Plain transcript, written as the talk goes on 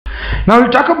Now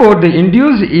we'll talk about the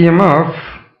induced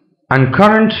EMF and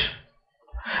current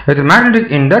with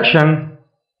magnetic induction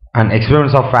and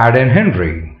experiments of Faraday and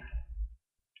Henry.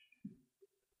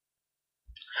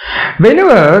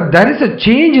 Whenever there is a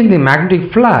change in the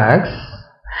magnetic flux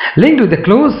linked with the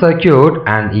closed circuit,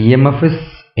 an EMF is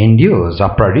induced or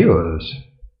produced.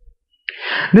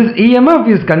 This EMF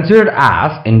is considered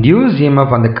as induced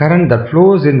EMF, and the current that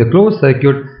flows in the closed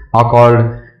circuit are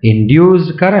called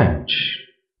induced current.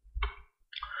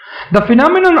 The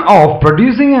phenomenon of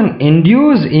producing an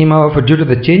induced EMF due to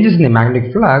the changes in the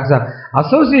magnetic flux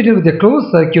associated with the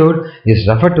closed circuit is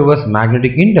referred to as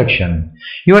magnetic induction.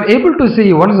 You are able to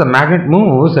see once the magnet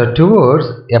moves towards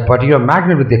a particular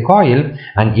magnet with a coil,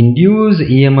 an induced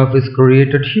EMF is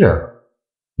created here.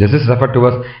 This is referred to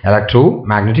as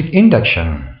electromagnetic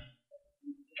induction.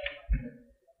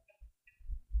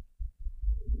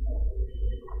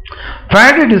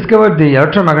 Faraday discovered the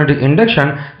electromagnetic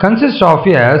induction consists of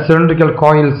a cylindrical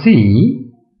coil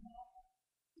C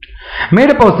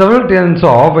made up of several turns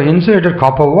of insulated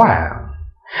copper wire,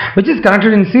 which is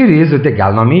connected in series with a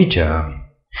galvanometer.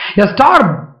 A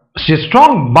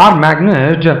strong bar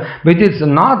magnet with its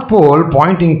north pole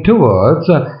pointing towards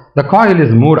the coil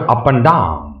is moved up and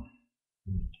down.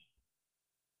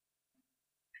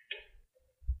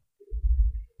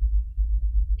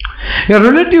 A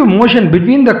relative motion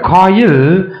between the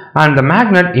coil and the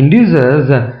magnet induces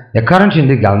a current in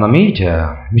the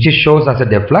galvanometer, which shows as a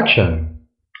deflection,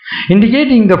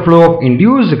 indicating the flow of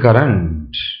induced current.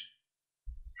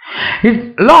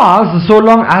 It lasts so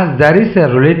long as there is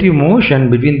a relative motion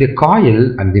between the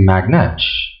coil and the magnet.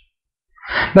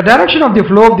 The direction of the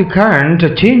flow of the current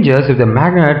changes if the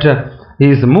magnet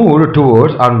is moved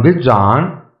towards or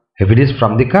withdrawn if it is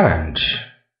from the current.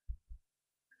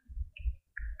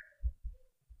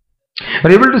 You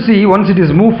are able to see once it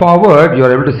is moved forward, you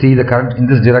are able to see the current in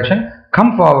this direction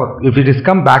come forward. If it is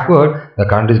come backward, the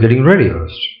current is getting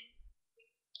reduced.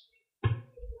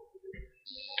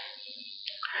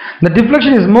 The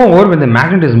deflection is more when the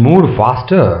magnet is moved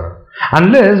faster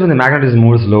and less when the magnet is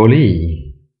moved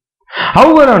slowly.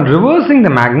 However, on reversing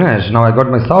the magnet, now I got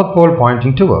my south pole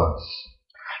pointing towards.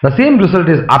 The same result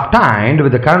is obtained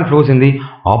with the current flows in the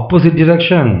opposite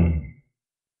direction.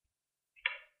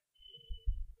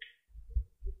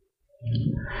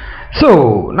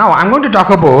 So now I'm going to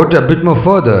talk about a bit more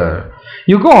further.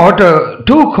 You got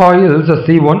two coils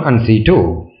C1 and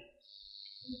C2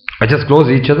 which just close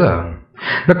each other.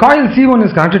 The coil C1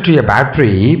 is connected to a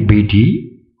battery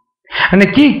BT and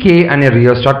a key K and a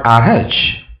rheostat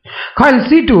RH. Coil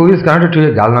C2 is connected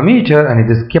to a galvanometer and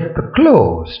it is kept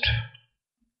closed.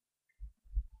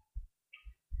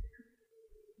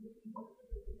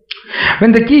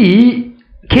 When the key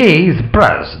K is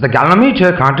pressed, the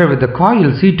galvanometer connected with the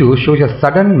coil C2 shows a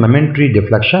sudden momentary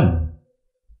deflection.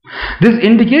 This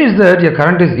indicates that a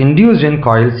current is induced in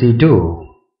coil C2.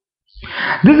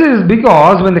 This is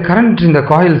because when the current in the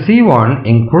coil C1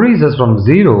 increases from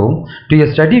 0 to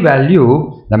a steady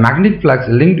value, the magnetic flux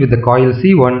linked with the coil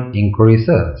C1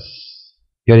 increases.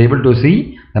 You are able to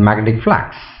see the magnetic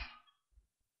flux.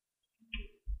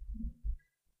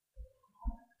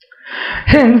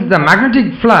 Hence, the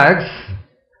magnetic flux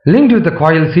linked with the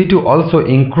coil C2 also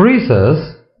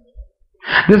increases.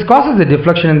 This causes a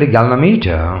deflection in the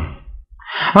galvanometer.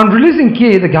 On releasing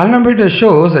K, the galvanometer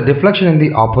shows a deflection in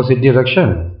the opposite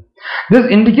direction. This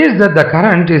indicates that the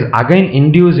current is again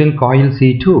induced in coil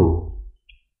C2.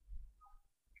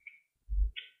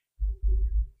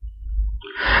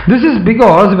 This is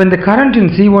because when the current in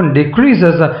C1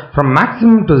 decreases from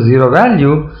maximum to 0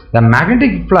 value, the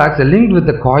magnetic flux linked with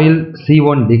the coil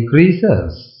C1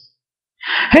 decreases.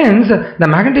 Hence, the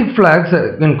magnetic flux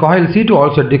in coil C2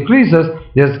 also decreases.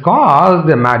 This causes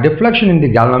the deflection in the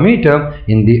galvanometer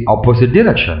in the opposite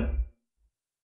direction.